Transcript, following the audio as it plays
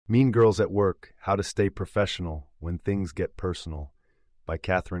Mean Girls at Work: How to Stay Professional When Things Get Personal by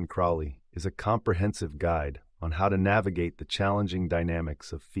Katherine Crowley is a comprehensive guide on how to navigate the challenging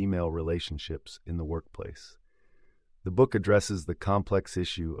dynamics of female relationships in the workplace. The book addresses the complex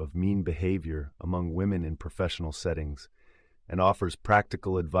issue of mean behavior among women in professional settings and offers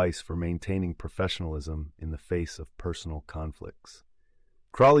practical advice for maintaining professionalism in the face of personal conflicts.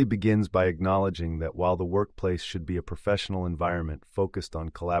 Crowley begins by acknowledging that while the workplace should be a professional environment focused on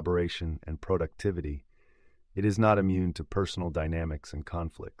collaboration and productivity, it is not immune to personal dynamics and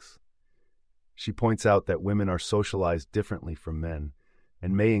conflicts. She points out that women are socialized differently from men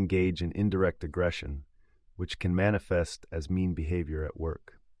and may engage in indirect aggression, which can manifest as mean behavior at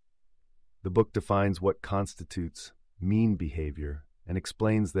work. The book defines what constitutes mean behavior and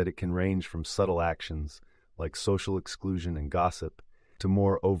explains that it can range from subtle actions like social exclusion and gossip to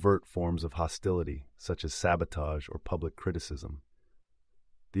more overt forms of hostility, such as sabotage or public criticism.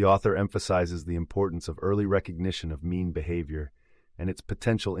 The author emphasizes the importance of early recognition of mean behavior and its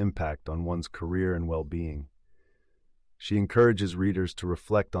potential impact on one's career and well-being. She encourages readers to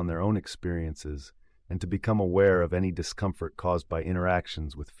reflect on their own experiences and to become aware of any discomfort caused by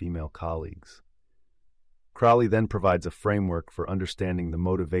interactions with female colleagues. Crowley then provides a framework for understanding the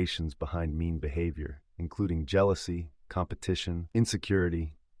motivations behind mean behavior, including jealousy, competition,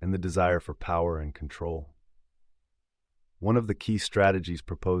 insecurity, and the desire for power and control. One of the key strategies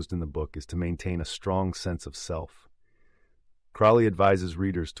proposed in the book is to maintain a strong sense of self. Crowley advises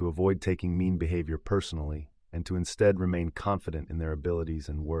readers to avoid taking mean behavior personally and to instead remain confident in their abilities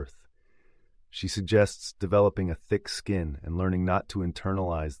and worth. She suggests developing a thick skin and learning not to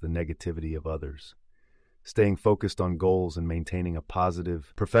internalize the negativity of others. Staying focused on goals and maintaining a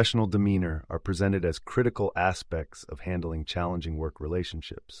positive, professional demeanor are presented as critical aspects of handling challenging work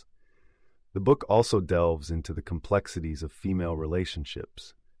relationships. The book also delves into the complexities of female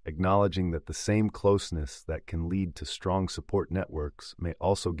relationships, acknowledging that the same closeness that can lead to strong support networks may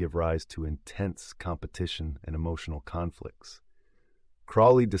also give rise to intense competition and emotional conflicts.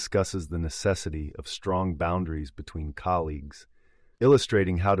 Crowley discusses the necessity of strong boundaries between colleagues,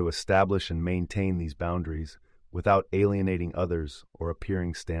 illustrating how to establish and maintain these boundaries without alienating others or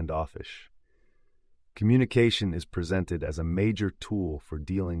appearing standoffish. Communication is presented as a major tool for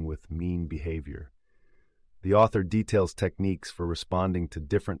dealing with mean behavior. The author details techniques for responding to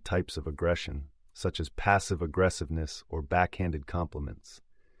different types of aggression, such as passive aggressiveness or backhanded compliments.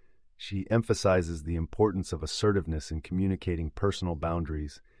 She emphasizes the importance of assertiveness in communicating personal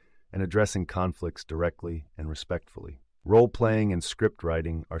boundaries and addressing conflicts directly and respectfully. Role-playing and script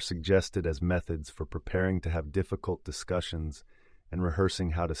writing are suggested as methods for preparing to have difficult discussions and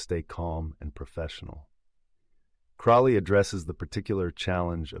rehearsing how to stay calm and professional. Crowley addresses the particular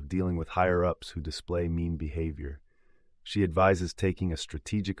challenge of dealing with higher-ups who display mean behavior. She advises taking a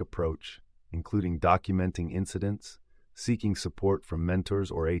strategic approach, including documenting incidents, seeking support from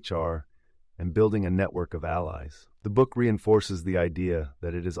mentors or HR, and building a network of allies. The book reinforces the idea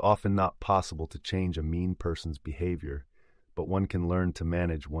that it is often not possible to change a mean person's behavior, but one can learn to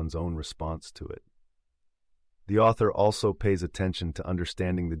manage one's own response to it. The author also pays attention to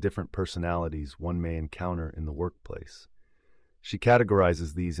understanding the different personalities one may encounter in the workplace. She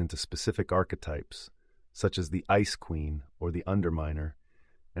categorizes these into specific archetypes, such as the Ice Queen or the Underminer,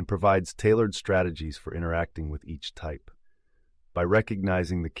 and provides tailored strategies for interacting with each type. By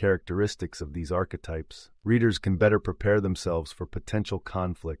recognizing the characteristics of these archetypes, readers can better prepare themselves for potential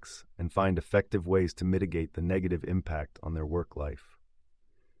conflicts and find effective ways to mitigate the negative impact on their work life.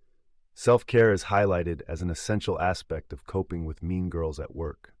 Self-care is highlighted as an essential aspect of coping with mean girls at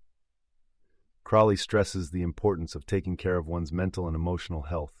work. Crowley stresses the importance of taking care of one's mental and emotional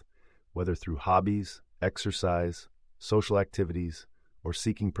health, whether through hobbies, exercise, social activities, or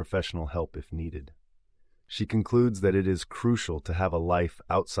seeking professional help if needed. She concludes that it is crucial to have a life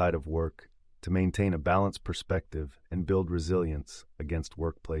outside of work to maintain a balanced perspective and build resilience against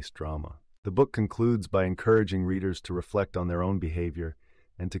workplace drama. The book concludes by encouraging readers to reflect on their own behavior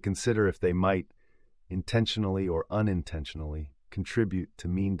and to consider if they might, intentionally or unintentionally, contribute to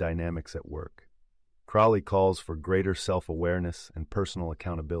mean dynamics at work. Crowley calls for greater self-awareness and personal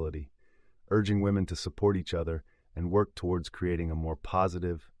accountability, urging women to support each other and work towards creating a more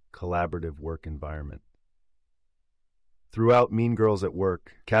positive, collaborative work environment. Throughout Mean Girls at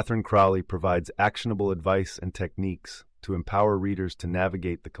Work, Katherine Crowley provides actionable advice and techniques to empower readers to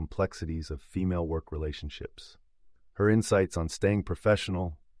navigate the complexities of female work relationships. Her insights on staying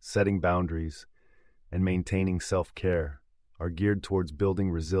professional, setting boundaries, and maintaining self-care are geared towards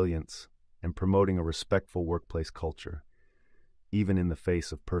building resilience and promoting a respectful workplace culture, even in the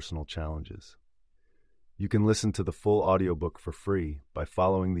face of personal challenges. You can listen to the full audiobook for free by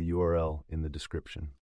following the URL in the description.